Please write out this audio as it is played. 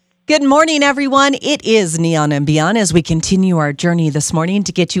Good morning, everyone. It is Neon and Beyond as we continue our journey this morning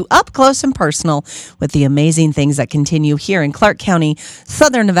to get you up close and personal with the amazing things that continue here in Clark County,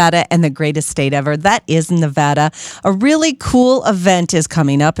 Southern Nevada, and the greatest state ever. That is Nevada. A really cool event is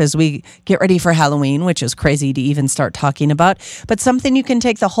coming up as we get ready for Halloween, which is crazy to even start talking about, but something you can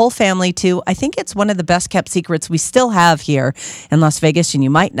take the whole family to. I think it's one of the best kept secrets we still have here in Las Vegas, and you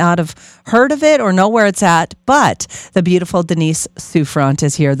might not have heard of it or know where it's at, but the beautiful Denise Souffrant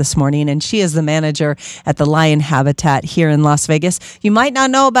is here this morning, and she is the manager at the Lion Habitat here in Las Vegas. You might not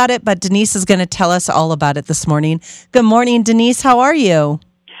know about it, but Denise is going to tell us all about it this morning. Good morning, Denise. How are you?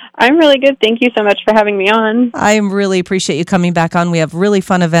 I'm really good. Thank you so much for having me on. I really appreciate you coming back on. We have really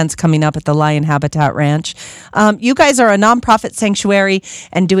fun events coming up at the Lion Habitat Ranch. You guys are a nonprofit sanctuary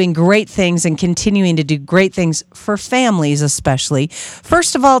and doing great things and continuing to do great things for families especially.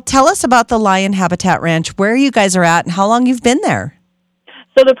 First of all, tell us about the Lion Habitat Ranch, where you guys are at and how long you've been there.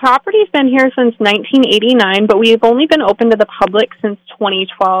 So the property's been here since 1989, but we've only been open to the public since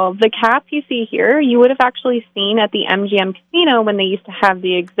 2012. The cap you see here, you would have actually seen at the MGM Casino when they used to have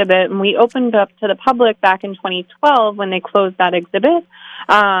the exhibit, and we opened up to the public back in 2012 when they closed that exhibit.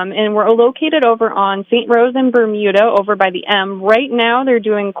 And we're located over on St. Rose and Bermuda over by the M. Right now, they're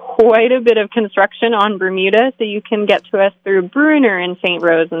doing quite a bit of construction on Bermuda, so you can get to us through Bruner and St.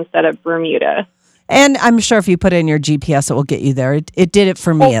 Rose instead of Bermuda. And I'm sure if you put in your GPS, it will get you there. It did it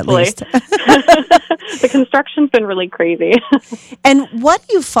for me, Hopefully. At least. The construction's been really crazy. And what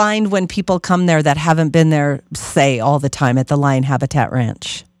do you find when people come there that haven't been there, say, all the time at the Lion Habitat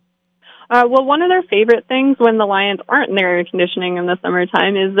Ranch? Well, one of their favorite things when the lions aren't in their air conditioning in the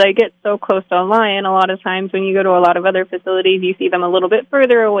summertime is they get so close to a lion. A lot of times when you go to a lot of other facilities, you see them a little bit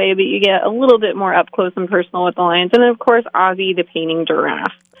further away, but you get a little bit more up close and personal with the lions. And then, of course, Ozzy, the painting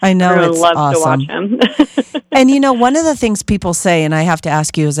giraffe. I know, Everyone it's loves awesome. to watch him. And, you know, one of the things people say, and I have to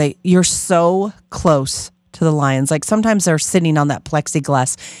ask you, is that you're so close to the lions. Like sometimes they're sitting on that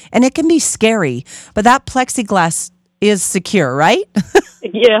plexiglass, and it can be scary, but that plexiglass is secure, right?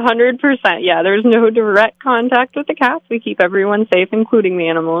 Yeah, 100%. Yeah, there's no direct contact with the cats. We keep everyone safe, including the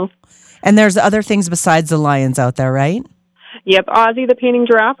animals. And there's other things besides the lions out there, right? Yep, Ozzy the painting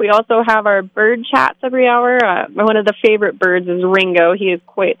giraffe. We also have our bird chats every hour. One of the favorite birds is Ringo. He is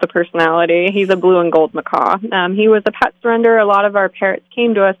quite the personality. He's a blue and gold macaw. He was a pet surrender. A lot of our parrots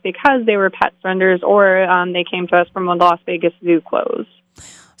came to us because they were pet surrenders, or they came to us from when Las Vegas Zoo closed.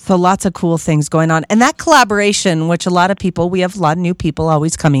 So lots of cool things going on. And that collaboration, which a lot of people, we have a lot of new people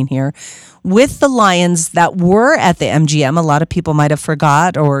always coming here, with the Lions that were at the MGM, a lot of people might have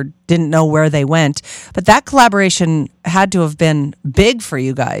forgot or didn't know where they went. But that collaboration had to have been big for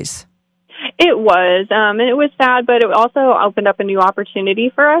you guys. It was, and it was sad, but it also opened up a new opportunity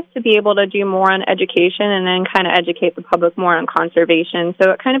for us to be able to do more on education and then kind of educate the public more on conservation.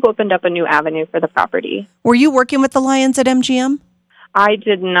 So it kind of opened up a new avenue for the property. Were you working with the Lions at MGM? I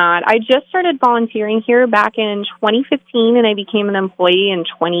did not. I just started volunteering here back in 2015, and I became an employee in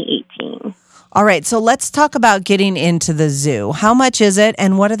 2018. All right, so let's talk about getting into the zoo. How much is it,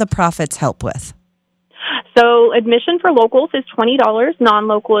 and what do the profits help with? So admission for locals is $20.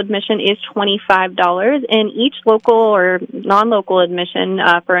 Non-local admission is $25. And each local or non-local admission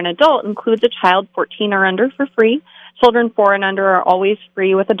for an adult includes a child 14 or under for free. Children 4 and under are always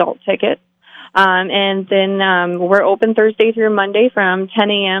free with adult tickets. And then we're open Thursday through Monday from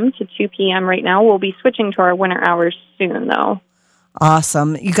 10 a.m. to 2 p.m. right now. We'll be switching to our winter hours soon, though.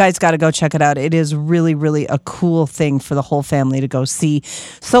 Awesome. You guys got to go check it out. It is really, really a cool thing for the whole family to go see.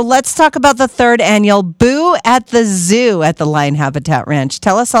 So let's talk about the third annual Boo at the Zoo at the Lion Habitat Ranch.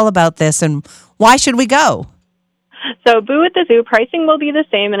 Tell us all about this and why should we go? So Boo at the Zoo, pricing will be the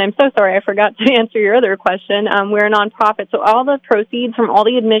same, and I'm so sorry I forgot to answer your other question. We're a nonprofit, so all the proceeds from all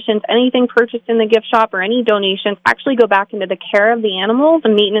the admissions, anything purchased in the gift shop or any donations actually go back into the care of the animals, the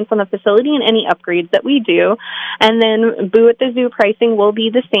maintenance on the facility, and any upgrades that we do. And then Boo at the Zoo pricing will be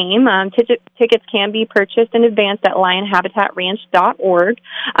the same. Tickets can be purchased in advance at lionhabitatranch.org.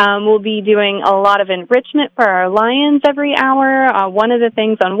 We'll be doing a lot of enrichment for our lions every hour. One of the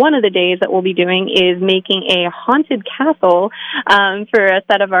things on one of the days that we'll be doing is making a haunted castle for a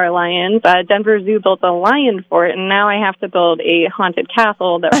set of our lions. Denver Zoo built a lion fort, and now I have to build a haunted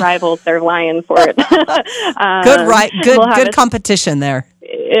castle that rivals their lion fort. Good competition there.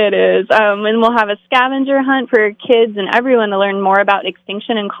 It is. And we'll have a scavenger hunt for kids and everyone to learn more about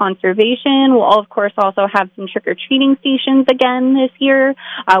extinction and conservation. We'll, of course, also have some trick-or-treating stations again this year.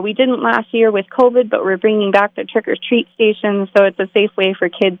 We didn't last year with COVID, but we're bringing back the trick-or-treat stations, so it's a safe way for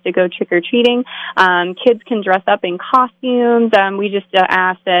kids to go trick-or-treating. Kids can dress up in costumes. We just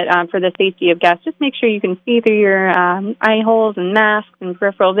ask that for the safety of guests, just make sure you can see through your eye holes and masks and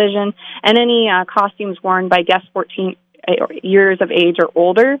peripheral vision, and any costumes worn by guests 14 years of age or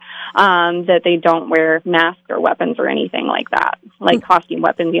older, that they don't wear masks or weapons or anything like that, like costume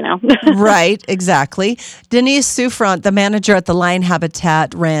weapons, Right, exactly. Denise Souffrant, the manager at the Lion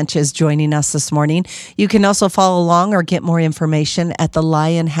Habitat Ranch, is joining us this morning. You can also follow along or get more information at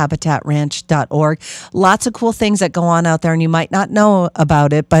thelionhabitatraNch.org. Lots of cool things that go on out there, and you might not know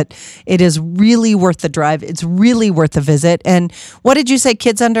about it, but it is really worth the drive. It's really worth the visit. And what did you say,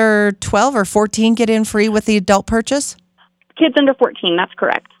 kids under 12 or 14 get in free with the adult purchase? Kids under 14, that's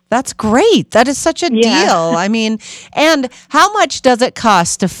correct. That's great. That is such a deal. I mean, and how much does it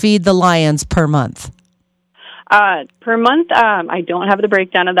cost to feed the lions per month? Per month, I don't have the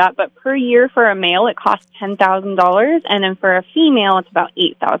breakdown of that, but per year for a male, it costs $10,000, and then for a female, it's about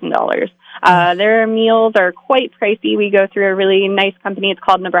 $8,000. Their meals are quite pricey. We go through a really nice company. It's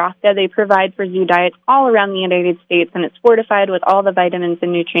called Nebraska. They provide for zoo diets all around the United States, and it's fortified with all the vitamins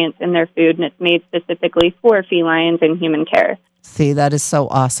and nutrients in their food, and it's made specifically for felines in human care. See, that is so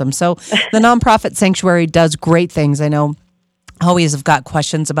awesome. So the nonprofit sanctuary does great things. I know always have got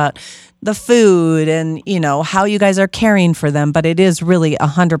questions about the food and, how you guys are caring for them, but it is really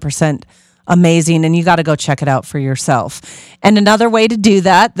 100% amazing, and you got to go check it out for yourself. And another way to do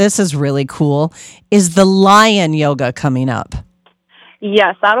that, this is really cool, is the Lion Yoga coming up.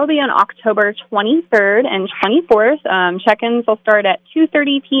 Yes, that'll be on October 23rd and 24th. Check-ins will start at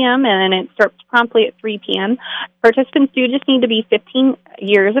 2:30 p.m. and it starts promptly at 3 p.m. Participants do just need to be 15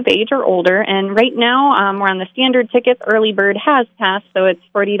 years of age or older. And right now, we're on the standard tickets. Early bird has passed, so it's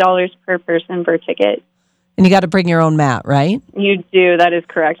 $40 per person per ticket. And you got to bring your own mat, right? You do. That is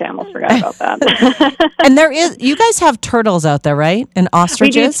correct. I almost forgot about that. And you guys have turtles out there, right? And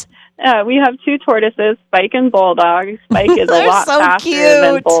ostriches? We have two tortoises, Spike and Bulldog. Spike is a lot faster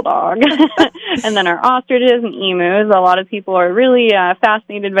than Bulldog. And then our ostriches and emus. A lot of people are really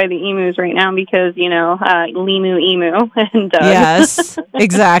fascinated by the emus right now because, Limu Emu. And, yes,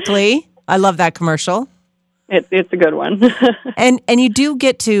 exactly. I love that commercial. It's a good one. And you do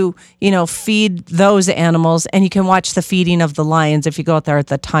get to, feed those animals, and you can watch the feeding of the lions if you go out there at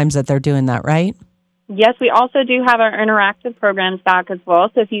the times that they're doing that, right? Yes, we also do have our interactive programs back as well.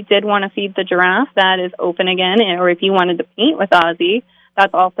 So if you did want to feed the giraffe, that is open again. Or if you wanted to paint with Ozzy,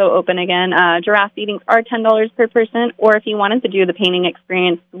 that's also open again. Giraffe feedings are $10 per person. Or if you wanted to do the painting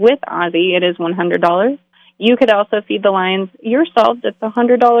experience with Ozzy, it is $100. You could also feed the lions yourself. It's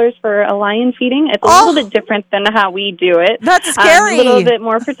 $100 for a lion feeding. It's a little bit different than how we do it. That's scary. A little bit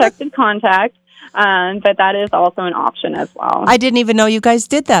more protected contact, but that is also an option as well. I didn't even know you guys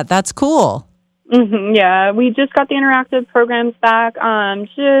did that. That's cool. Mm-hmm, yeah, we just got the interactive programs back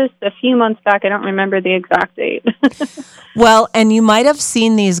just a few months back. I don't remember the exact date. Well, and you might have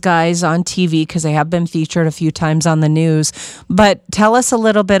seen these guys on TV because they have been featured a few times on the news. But tell us a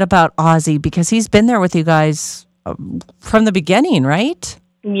little bit about Ozzy, because he's been there with you guys from the beginning, right?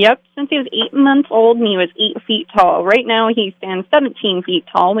 Yep, since he was 8 months old and he was 8 feet tall. Right now he stands 17 feet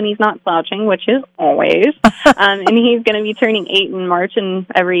tall when he's not slouching, which is always. And he's going to be turning 8 in March, and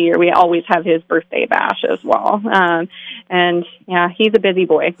every year we always have his birthday bash as well. And yeah, he's a busy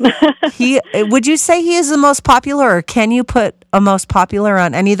boy. Would you say he is the most popular, or can you put a most popular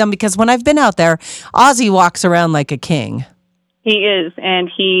on any of them? Because when I've been out there, Ozzy walks around like a king. He is, and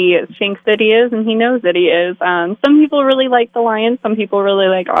he thinks that he is, and he knows that he is. Some people really like the lions. Some people really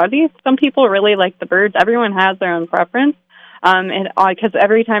like Ozzy. Some people really like the birds. Everyone has their own preference. And because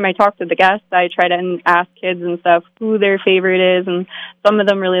every time I talk to the guests, I try to ask kids and stuff who their favorite is, and some of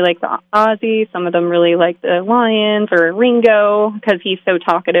them really like the Ozzy. Some of them really like the lions or Ringo because he's so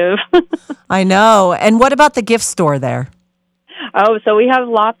talkative. I know. And what about the gift store there? Oh, so we have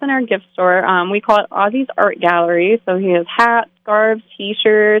lots in our gift store. We call it Ozzy's Art Gallery. So he has hats, scarves,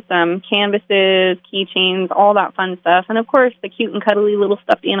 T-shirts, canvases, keychains, all that fun stuff. And, of course, the cute and cuddly little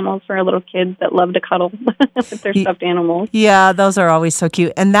stuffed animals for our little kids that love to cuddle with their stuffed animals. Yeah, those are always so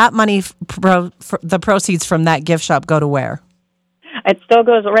cute. And that money, the proceeds from that gift shop go to where? It still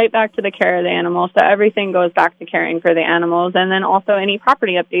goes right back to the care of the animals. So everything goes back to caring for the animals. And then also any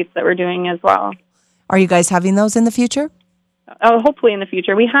property updates that we're doing as well. Are you guys having those in the future? Hopefully in the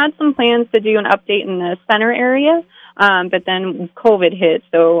future. We had some plans to do an update in the center area, but then COVID hit,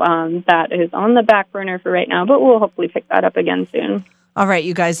 so that is on the back burner for right now, but we'll hopefully pick that up again soon. All right,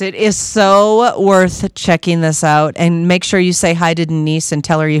 you guys, it is so worth checking this out. And make sure you say hi to Denise and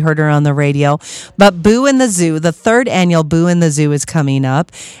tell her you heard her on the radio. But Boo in the Zoo, the 3rd annual Boo in the Zoo is coming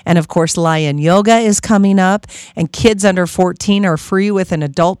up. And of course, Lion Yoga is coming up. And kids under 14 are free with an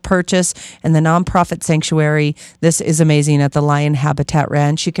adult purchase. And the nonprofit sanctuary, this is amazing, at the Lion Habitat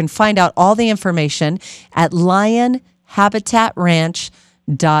Ranch. You can find out all the information at lionhabitatranch.org.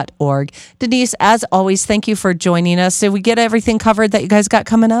 Denise, as always, thank you for joining us. Did we get everything covered that you guys got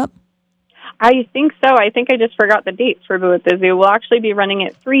coming up? I think so. I think I just forgot the dates for Boo at the Zoo. We'll actually be running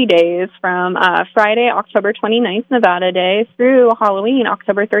it 3 days from Friday, October 29th, Nevada Day, through Halloween,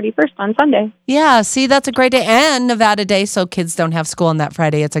 October 31st on Sunday. Yeah, see, that's a great day. And Nevada Day, so kids don't have school on that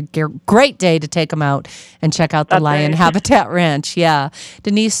Friday. It's a great day to take them out and check out the Lion Habitat Ranch. Yeah.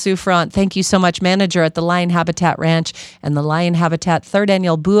 Denise Souffrant, thank you so much, manager at the Lion Habitat Ranch. And the Lion Habitat 3rd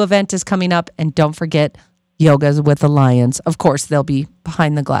Annual Boo event is coming up. And don't forget, Yogas with the Lions. Of course, they'll be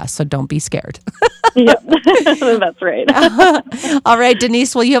behind the glass, so don't be scared. Yep, that's right. All right,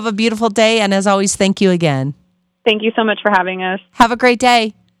 Denise, well, you have a beautiful day. And as always, thank you again. Thank you so much for having us. Have a great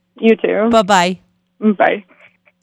day. You too. Bye-bye. Bye.